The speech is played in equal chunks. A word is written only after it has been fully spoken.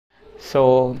So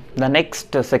the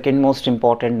next second most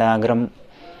important diagram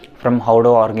from how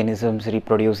do organisms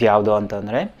reproduce ಯಾವುದು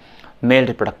ಅಂತಂದರೆ male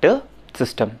reproductive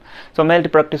system. So male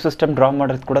reproductive system draw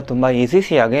ಮಾಡೋದು ಕೂಡ ತುಂಬ easy.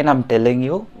 See again I am telling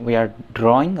you we are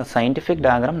drawing a scientific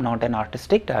diagram, not on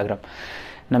artistic diagram.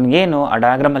 ನಮಗೇನು ಆ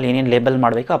ಡಯಾಗ್ರಾಮಲ್ಲಿ ಏನೇನು label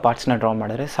ಮಾಡಬೇಕು ಆ ಪಾರ್ಟ್ಸ್ನ ಡ್ರಾ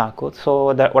ಮಾಡಿದ್ರೆ ಸಾಕು. So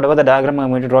what ever the diagram I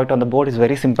going to draw it on the board is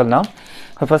very simple.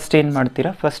 ನಾವು first ಏನು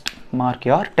ಮಾಡ್ತೀರಾ, first mark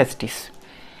your testis.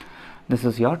 This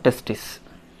is your testis.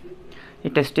 ಈ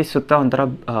ಟೆಸ್ಟಿಸ್ ಸುತ್ತ ಒಂಥರ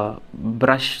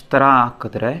ಬ್ರಷ್ ಥರ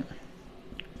ಹಾಕಿದ್ರೆ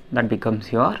ದಟ್ ಬಿಕಮ್ಸ್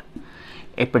ಯೋರ್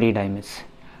ಎಪಿಡಿಡೈಮಿಸ್.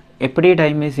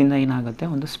 ಎಪಿಡಿಡೈಮಿಸಿಂದ ಏನಾಗುತ್ತೆ,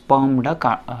 ಒಂದು ಸ್ಪರ್ಮ್ ಡಕ್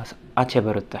ಆಚೆ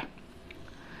ಬರುತ್ತೆ.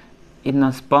 ಇದನ್ನ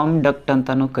ಸ್ಪರ್ಮ್ ಡಕ್ಟ್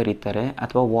ಅಂತಲೂ ಕರೀತಾರೆ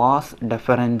ಅಥವಾ ವಾಸ್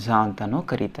ಡೆಫರೆನ್ಸಾ ಅಂತಲೂ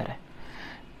ಕರೀತಾರೆ.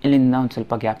 ಇಲ್ಲಿಂದ ಒಂದು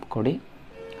ಸ್ವಲ್ಪ ಗ್ಯಾಪ್ ಕೊಡಿ,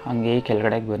 ಹಾಗೆ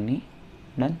ಕೆಳಗಡೆಗೆ ಬನ್ನಿ.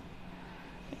 ಡನ್.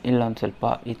 ಇಲ್ಲೊಂದು ಸ್ವಲ್ಪ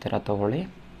ಈ ಥರ ತೊಗೊಳ್ಳಿ,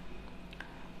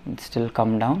 ಸ್ಟಿಲ್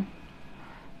ಕಮ್ ಡೌನ್.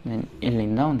 ದೆನ್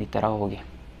ಇಲ್ಲಿಂದ ಒಂದು ಈ ಥರ ಹೋಗಿ.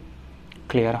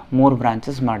 ಕ್ಲಿಯರಾ? 3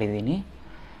 ಬ್ರಾಂಚಸ್ ಮಾಡಿದ್ದೀನಿ.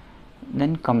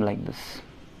 Then come like this.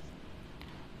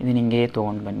 ಇದನ್ನ ಹಿಂಗೆ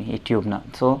ತೊಗೊಂಡು ಬನ್ನಿ ಈ ಟ್ಯೂಬ್ನ.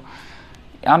 ಸೊ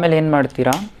ಆಮೇಲೆ ಏನು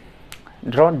ಮಾಡ್ತೀರಾ,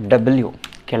 ಡ್ರಾ ಡಬ್ಲ್ಯೂ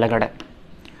ಕೆಳಗಡೆ.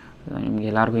 ನಿಮ್ಗೆ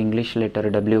ಎಲ್ಲರಿಗೂ ಇಂಗ್ಲೀಷ್ ಲೆಟರ್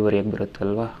ಡಬ್ಲ್ಯೂ ಬರೆಯೋಕ್ಕೆ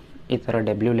ಬರುತ್ತಲ್ವ, ಈ ಥರ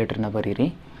ಡಬ್ಲ್ಯೂ ಲೆಟರ್ನ ಬರೀರಿ.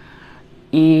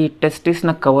 ಈ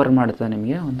ಟೆಸ್ಟಿಸ್ನ ಕವರ್ ಮಾಡ್ತಾ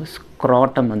ನಿಮಗೆ ಒಂದು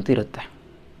ಸ್ಕ್ರಾಟಮ್ ಅಂತ ಇರುತ್ತೆ.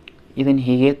 ಇದನ್ನು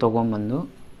ಹೀಗೆ ತೊಗೊಂಬಂದು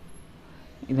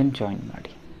ಇದನ್ನು ಜಾಯಿನ್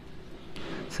ಮಾಡಿ,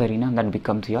 ಸರಿನಾ? That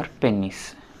becomes your penis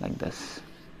like this.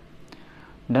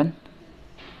 Done.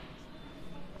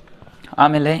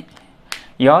 ಆಮೇಲೆ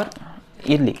ಯೋರ್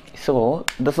ಇಲ್ಲಿ, ಸೊ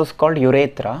ದಿಸ್ ಇಸ್ ಕಾಲ್ಡ್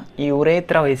ಯುರೇಥ್ರಾ. ಈ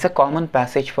ಯುರೇಥ್ರಾ is a common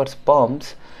passage for sperms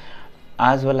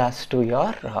as well as to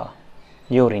your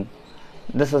urine.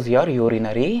 This is your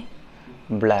urinary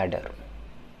bladder,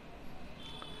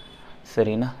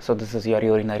 ಸರಿನಾ? So this is your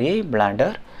urinary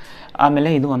bladder.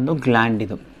 ಆಮೇಲೆ ಇದು ಒಂದು gland,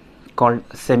 ಇದು called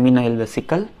seminal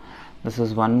vesicle. This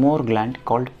is one more gland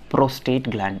called prostate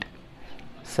gland,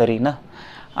 ಸರಿನಾ?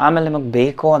 ಆಮೇಲೆ ನಮಗೆ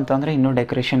ಬೇಕು ಅಂತಂದರೆ ಇನ್ನೂ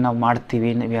ಡೆಕೋರೇಷನ್ ನಾವು ಮಾಡ್ತೀವಿ,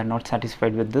 we are not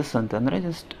satisfied with this ಅಂತಂದರೆ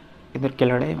ಜಸ್ಟ್ ಇದ್ರ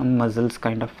ಕೆಳಗಡೆ ಒಂದು ಮಸಲ್ಸ್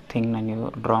ಕೈಂಡ್ ಆಫ್ ಥಿಂಗ್ನ ನೀವು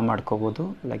ಡ್ರಾ ಮಾಡ್ಕೋಬೋದು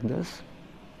ಲೈಕ್ ದಿಸ್.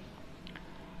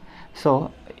 ಸೊ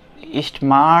ಇಷ್ಟು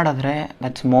ಮಾಡಿದ್ರೆ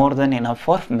that's more than enough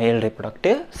for male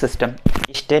reproductive system.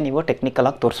 ಇಷ್ಟೇ ನೀವು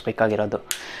ಟೆಕ್ನಿಕಲಾಗಿ ತೋರಿಸ್ಬೇಕಾಗಿರೋದು.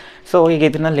 ಸೊ ಈಗ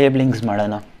ಇದನ್ನು ಲೇಬ್ಲಿಂಗ್ಸ್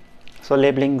ಮಾಡೋಣ. ಸೊ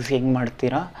ಲೇಬ್ಲಿಂಗ್ಸ್ ಹೆಂಗೆ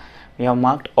ಮಾಡ್ತೀರಾ, we have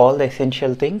marked all the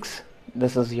essential things.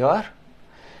 This is your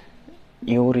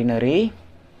urinary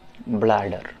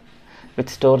bladder which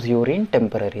stores urine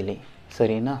temporarily,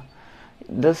 sarina?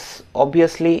 This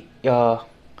obviously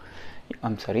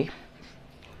I'm sorry,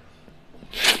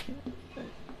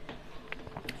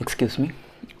 excuse me,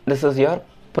 this is your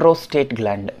prostate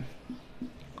gland.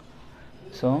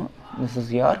 So this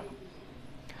is your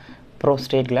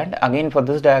prostate gland. Again for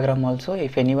this diagram also,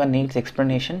 if anyone needs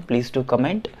explanation please do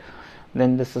comment.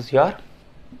 Then this is your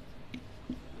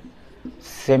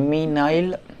seminal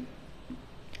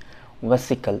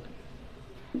vesicle.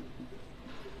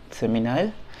 Seminal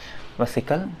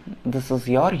vesicle. This is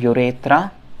your urethra.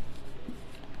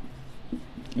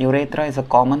 Urethra is a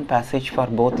common passage for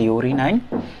both urine and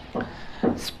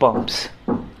sperms.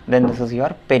 Then this is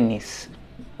your penis,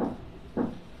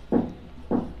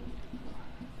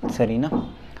 sarina?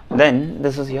 Then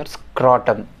this is your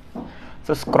scrotum.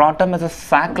 So scrotum is a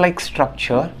sac like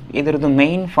structure. Idradu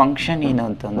main function ಏನು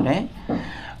ಅಂತಂದರೆ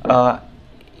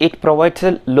it provides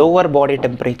a lower body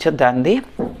temperature than the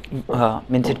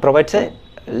means it provides a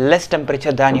less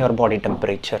temperature than your body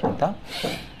temperature ಅಂತ.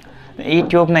 ಈ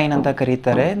ಟ್ಯೂಬ್ನ ಏನಂತ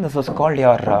ಕರೀತಾರೆ, this is called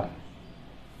your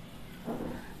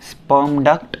sperm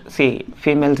duct. C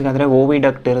ಫೀಮೇಲ್ಸ್ಗಾದರೆ ಓವಿ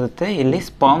duct ಇರುತ್ತೆ, ಇಲ್ಲಿ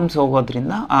sperms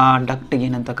ಹೋಗೋದ್ರಿಂದ ಆ ಡಕ್ಟ್ಗೆ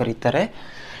ಏನಂತ ಕರೀತಾರೆ,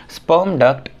 sperm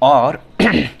duct R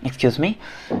excuse me,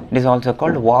 it is also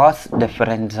called was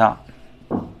ಡೆಫರೆನ್ಸಾ.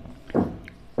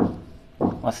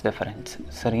 Was ಡೆಫರೆನ್ಸ್,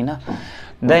 ಸರಿನಾ?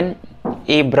 ದೆನ್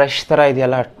ಈ ಬ್ರಷ್ ಥರ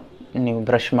ಇದೆಯಲ್ಲ, ನೀವು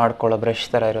ಬ್ರಷ್ ಮಾಡ್ಕೊಳ್ಳೋ ಬ್ರಷ್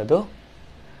ಥರ ಇರೋದು,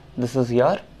 this is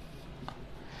your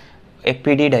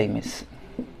ಎಪಿಡಿಡೈಮಿಸ್.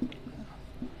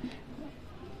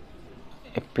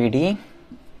 ಎಪಿಡಿಡೈಮಿಸ್.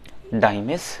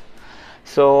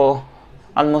 So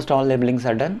almost all ಲೇಬಲಿಂಗ್ಸ್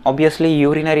are done. Obviously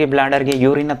urinary ಬ್ಲ್ಯಾಡರ್ಗೆ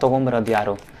urine ತೊಗೊಂಬರೋದು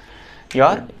ಯಾರು,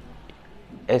 ಯೋರ್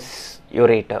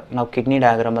ಯುರೇಟರ್. ನಾವು kidney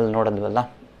ಡಯಾಗ್ರಾಮಲ್ಲಿ ನೋಡೋದ್ವಲ್ಲ,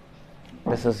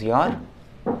 this is your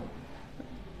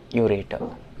ureter,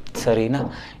 ಸರಿನಾ?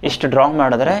 ಇಷ್ಟು ಡ್ರಾ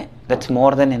ಮಾಡಿದ್ರೆ that's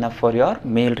more than enough for your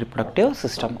male reproductive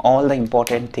system. All the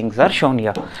important things are shown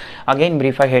here. Again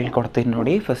ಬ್ರೀಫಾಗಿ ಹೇಳ್ಕೊಡ್ತೀನಿ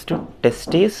ನೋಡಿ. First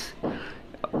testis.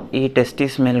 ಈ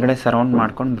testis ಮೇಲ್ಗಡೆ surround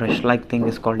ಮಾಡ್ಕೊಂಡು brush like thing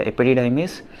is called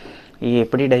ಎಪಿಡಿಡೈಮಿಸ್. ಈ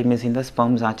ಎಪಿಡಿಡೈಮಿಸಿಂದ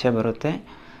sperms ಆಚೆ ಬರುತ್ತೆ.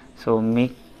 So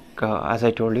make as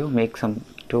I told you, make some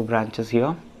 2 branches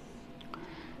here.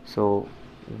 So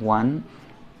 1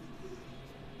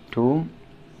 2,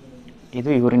 ಇದು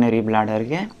urinary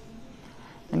ಬ್ಲ್ಯಾಡರ್ಗೆ.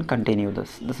 and continue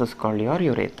this. This is called your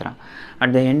urethra. At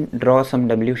the end, draw some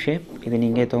W shape. ಇದನ್ನು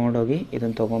ಹಿಂಗೆ ತೊಗೊಂಡೋಗಿ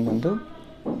ಇದನ್ನು ತೊಗೊಂಬಂದು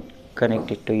connect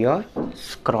it to your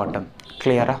scrotum.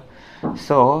 Clear?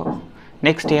 So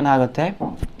next ಏನಾಗುತ್ತೆ,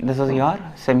 this is your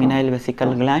seminal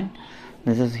vesicle gland,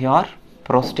 this is your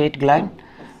prostate gland,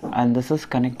 and this is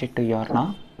connected to your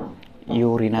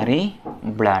urinary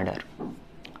bladder.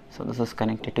 So this is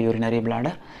connected to urinary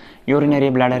bladder. Urinary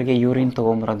bladder ಗೆ urine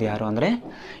ತೊಗೊಂಬರೋದು ಯಾರು ಅಂದರೆ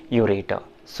ureter.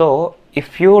 So if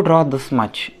you draw this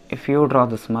much,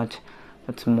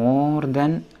 that's more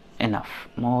than enough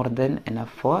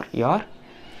for your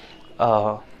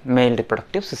male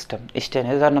reproductive system.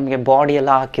 ಇಷ್ಟೇನೆ sir, ನಮಗೆ body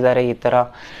ಎಲ್ಲ ಹಾಕಿದ್ದಾರೆ ಈ ಥರ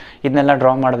ಇದನ್ನೆಲ್ಲ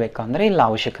draw ಮಾಡಬೇಕಂದ್ರೆ ಇಲ್ಲ,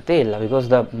 ಅವಶ್ಯಕತೆ ಇಲ್ಲ. Because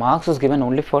the marks is given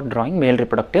only for drawing male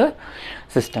reproductive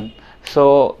system. So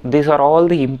these are all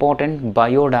the important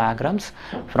bio diagrams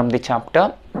from the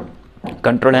chapter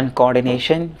control and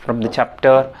coordination, from the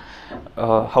chapter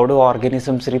how do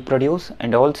organisms reproduce,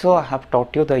 and also I have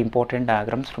taught you the important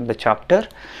diagrams from the chapter.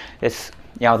 Yes,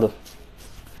 ಯಾವುದು?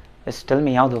 Yes, tell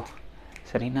me ಯಾವುದು?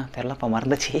 ಸರಿನಾ? ತೆರಲಪ್ಪ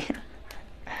ಮರ್ದಚಿ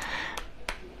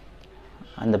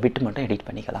அந்த bit மட்டும் edit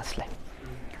பண்ணிக்கலாம் லாஸ்ட்ல.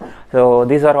 So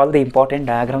these are all the important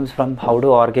diagrams from how do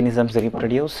organisms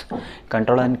reproduce,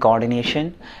 control and coordination,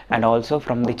 and also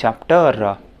from the chapter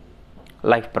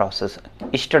life process.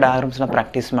 ಇಷ್ಟು ಡಯಾಗ್ರಾಮ್ಸ್ನ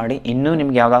practice ಮಾಡಿ. ಇನ್ನೂ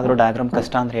ನಿಮ್ಗೆ ಯಾವುದಾದ್ರೂ ಡಯಾಗ್ರಾಮ್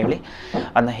ಕಷ್ಟ ಅಂದರೆ ಹೇಳಿ,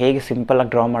 ಅದನ್ನ ಹೇಗೆ ಸಿಂಪಲಾಗಿ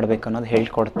ಡ್ರಾ ಮಾಡಬೇಕು ಅನ್ನೋದು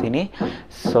ಹೇಳ್ಕೊಡ್ತೀನಿ.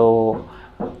 So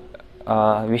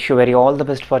wish you very all the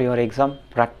best for your exam.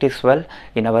 Practice well.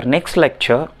 In our next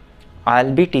lecture I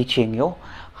will be teaching you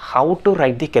how to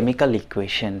right the chemical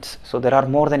equations. So there are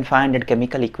more than 500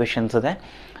 chemical equations ಇದೆ.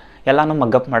 ಎಲ್ಲನೂ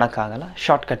ಮಗ್ಗಪ್ ಮಾಡೋಕ್ಕಾಗಲ್ಲ,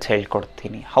 shortcuts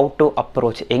ಹೇಳ್ಕೊಡ್ತೀನಿ. How to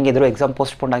approach, ಹೆಂಗಿದ್ರು exam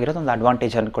postpone ಆಗಿರೋದು ಒಂದು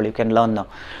advantage ಅಂದ್ಕೊಳ್ಳಿ. You can learn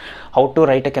how to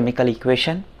write a chemical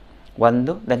equation,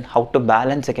 then how to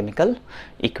balance a chemical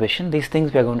equation. These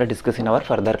things we are going to discuss in our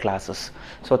further classes.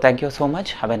 So thank you so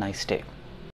much. Have a nice day.